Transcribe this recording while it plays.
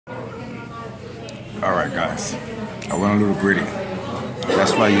All right, guys, I went a little gritty.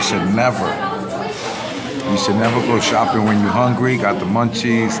 That's why you should never go shopping when you're hungry, got the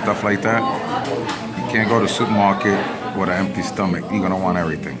munchies, stuff like that. You can't go to the supermarket with an empty stomach. You're gonna want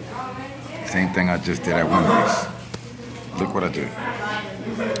everything. Same thing I just did at Wendy's. Look what I did.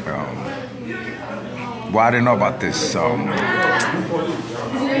 Well, I didn't know about this, the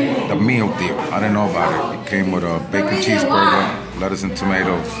meal deal. I didn't know about it. It came with a bacon cheeseburger, lettuce and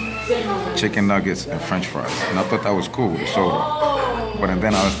tomatoes, chicken nuggets, and french fries. And I thought that was cool with the soda. But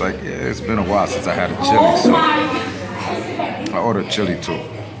then I was like, yeah, it's been a while since I had a chili, so I ordered chili too.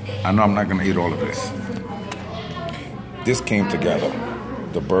 I know I'm not gonna eat all of this. This came together.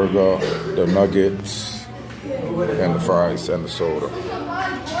 The burger, the nuggets, and the fries, and the soda.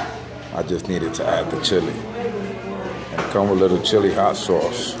 I just needed to add the chili. And it come with a little chili hot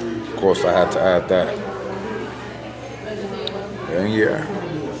sauce. Of course, I had to add that. And yeah,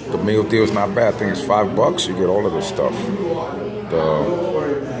 the meal deal's not bad. I think it's $5. You get all of this stuff. The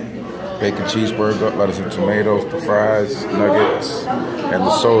bacon cheeseburger, lettuce and tomatoes, the fries, nuggets, and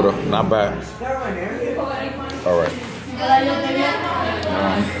the soda. Not bad. All right.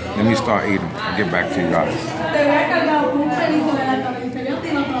 Let me start eating. I'll get back to you guys.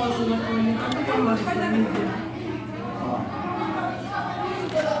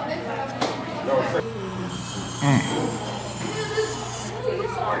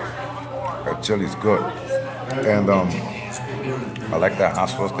 That chili's good. And I like that hot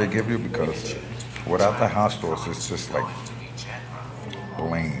sauce they give you because without that hot sauce, it's just like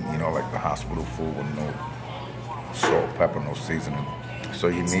plain, you know, like the hospital food with no salt, pepper, no seasoning. So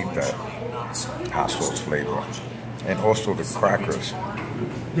you need that hot sauce flavor. And also the crackers.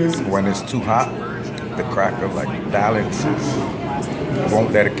 When it's too hot, the cracker like balances.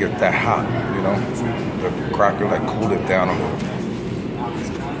 Won't let it get that hot, you know? The cracker like cool it down a little.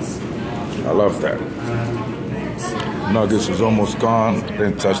 I love that. Nuggets is almost gone.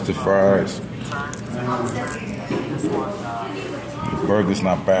 Didn't touch the fries. Burger's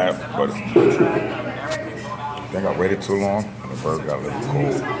not bad, but I think I waited too long and the burger got a little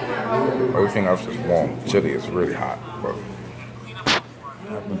cold. Everything else is warm. Chili is really hot, but what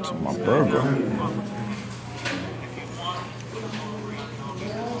happened to my burger?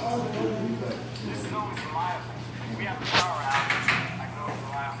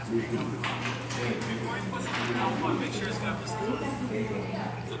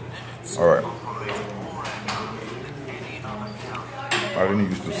 All right. I didn't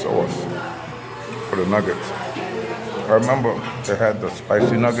use the sauce for the nuggets. I remember they had the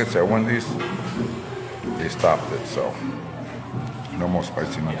spicy nuggets at Wendy's. They stopped it, so no more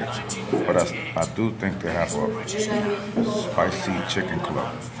spicy nuggets. But I do think they have a spicy chicken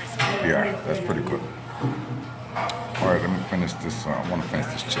club. Yeah, that's pretty good. All right, let me finish this. I want to finish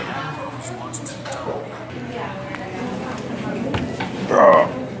this chili.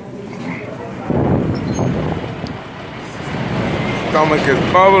 Stomach is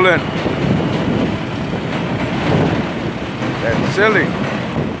bubbling. That chili.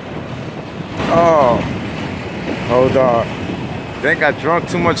 Oh, hold on. Think I drank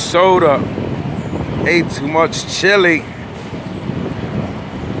too much soda. Ate too much chili.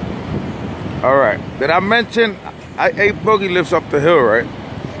 All right. Did I mention I ate Boogie Lifts up the hill, right?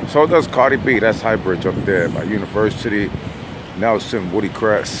 So does Cardi B. That's High Bridge up there by University, Nelson, Woody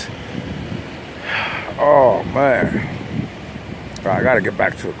Crest. Oh, man. All right, I got to get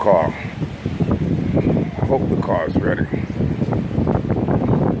back to the car. I hope the car is ready.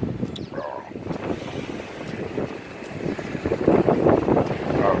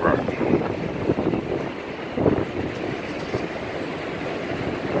 All right.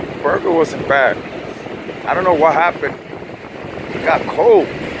 Burger wasn't bad. I don't know what happened. It got cold.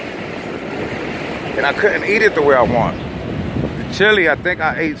 And I couldn't eat it the way I want. The chili, I think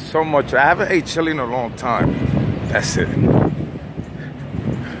I ate so much. I haven't ate chili in a long time. That's it.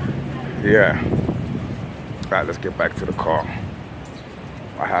 Yeah. All right, let's get back to the car.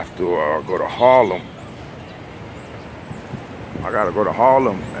 I have to go to Harlem. I gotta go to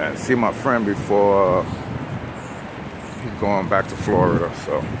Harlem and see my friend before he's going back to Florida.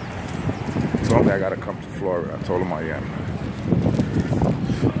 So he told me I gotta come to Florida. I told him I am.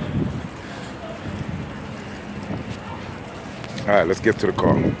 All right, let's get to the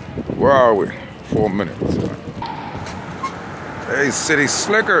car. Where are we? 4 minutes. Hey, City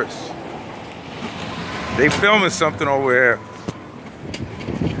Slickers. They filming something over here.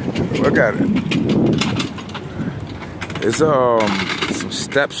 Look at it. It's some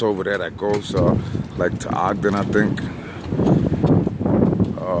steps over there that goes like to Ogden, I think.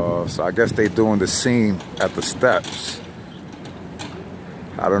 So I guess they doing the scene at the steps.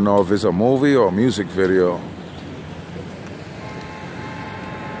 I don't know if it's a movie or a music video.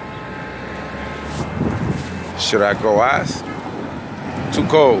 Should I go ask? Too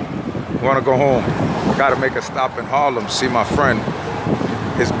cold. Want to go home. Got to make a stop in Harlem, see my friend.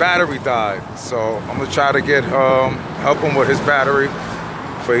 His battery died, so I'm gonna try to get help him with his battery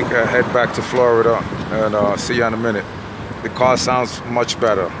before he can head back to Florida. And see you in a minute. The car sounds much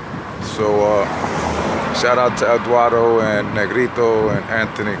better. So shout out to Eduardo and Negrito and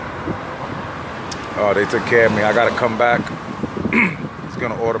Anthony. They took care of me. I gotta come back. He's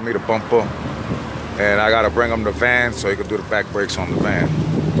gonna order me the bumper, and I gotta bring him the van so he can do the back brakes on the van.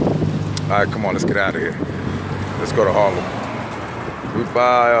 All right, come on, let's get out of here. Let's go to Harlem. We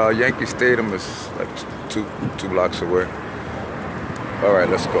by Yankee Stadium. It's like two blocks away. All right,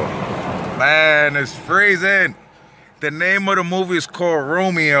 let's go. Man, it's freezing. The name of the movie is called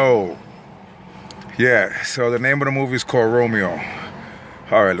Romeo. Yeah, so the name of the movie is called Romeo.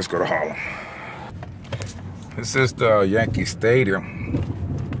 All right, let's go to Harlem. This is the Yankee Stadium.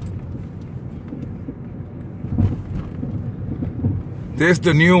 This is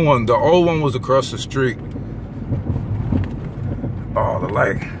the new one. The old one was across the street. Oh, the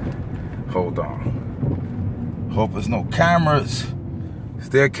light. Hold on. Hope there's no cameras. Is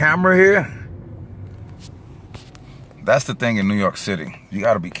there a camera here? That's the thing in New York City. You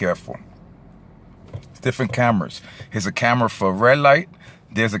gotta be careful. It's different cameras. Here's a camera for red light.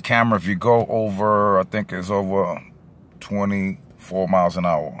 There's a camera if you go over, I think it's over 24 miles an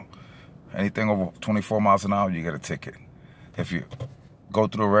hour. Anything over 24 miles an hour, you get a ticket. If you go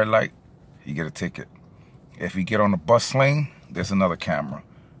through the red light, you get a ticket. If you get on the bus lane, there's another camera.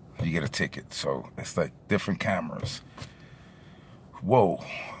 You get a ticket. So it's like different cameras. Whoa.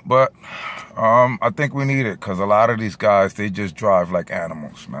 But I think we need it because a lot of these guys, they just drive like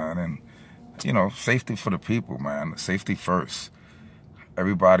animals, man. And, you know, safety for the people, man. Safety first.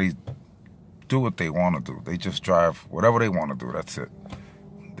 Everybody do what they want to do. They just drive whatever they want to do. That's it.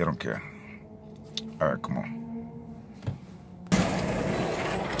 They don't care. All right, come on.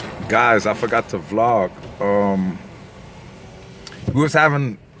 Guys, I forgot to vlog. We was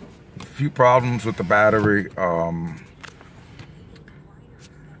having a few problems with the battery. I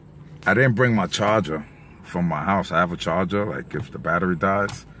didn't bring my charger from my house. I have a charger, like if the battery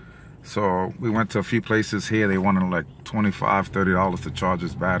dies. So we went to a few places here. They wanted like $25, $30 to charge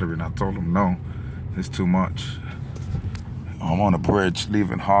this battery. And I told them, no, it's too much. I'm on a bridge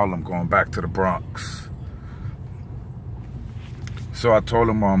leaving Harlem, going back to the Bronx. So I told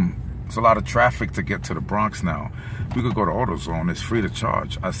them, there's a lot of traffic to get to the Bronx now. We could go to AutoZone, it's free to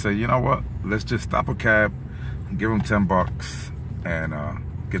charge. I said, you know what? Let's just stop a cab, give them 10 bucks, and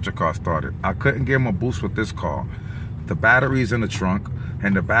get your car started. I couldn't give them a boost with this car. The battery's in the trunk,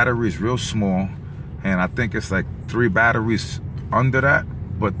 and the battery's real small, and I think it's like 3 batteries under that,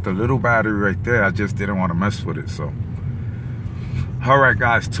 but the little battery right there, I just didn't want to mess with it, so. All right,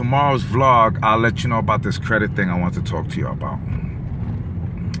 guys, tomorrow's vlog, I'll let you know about this credit thing I want to talk to you about.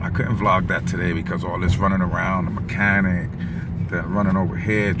 I couldn't vlog that today because all this running around, the mechanic, then running over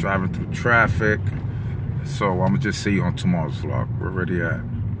here, driving through traffic. So I'm gonna just see you on tomorrow's vlog. We're already at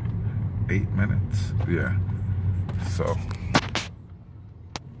 8 minutes, yeah. So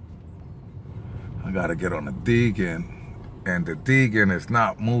I gotta get on the Deegan, and the Deegan is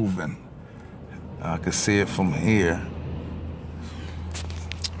not moving. I can see it from here.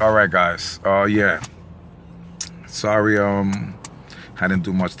 All right, guys, yeah. Sorry, I didn't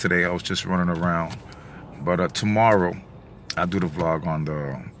do much today. I was just running around. But tomorrow, I'll do the vlog on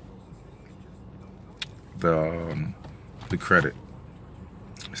the credit.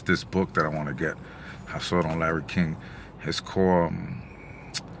 It's this book that I want to get. I saw it on Larry King. It's called,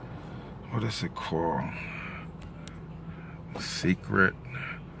 what is it called? Secret.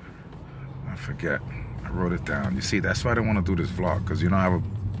 I forget. I wrote it down. You see, that's why I didn't want to do this vlog, because you know I have a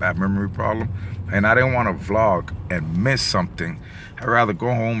bad memory problem, and I didn't want to vlog and miss something. I'd rather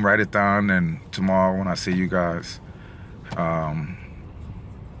go home, write it down, and tomorrow when I see you guys, I'll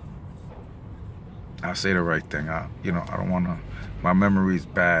say the right thing. I don't want to, my memory's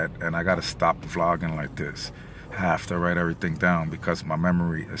bad, and I got to stop vlogging like this. I have to write everything down because my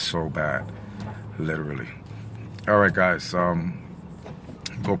memory is so bad, literally. All right, guys,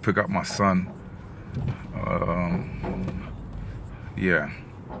 go pick up my son. Yeah,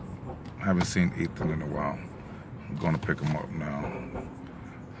 I haven't seen Ethan in a while. I'm gonna pick him up now.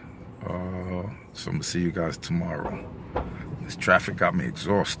 So I'm gonna see you guys tomorrow. This traffic got me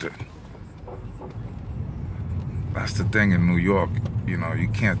exhausted. That's the thing in New York, you know, you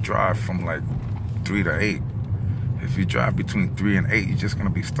can't drive from like 3 to 8. If you drive between 3 and 8, you're just gonna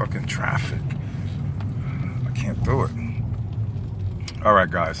be stuck in traffic. I can't do it. All right,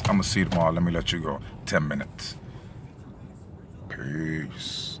 guys. I'm going to see you tomorrow. Let me let you go. 10 minutes.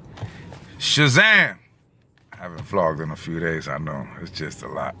 Peace. Shazam! I haven't vlogged in a few days, I know. It's just a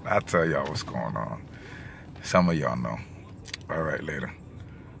lot. I'll tell y'all what's going on. Some of y'all know. All right, later.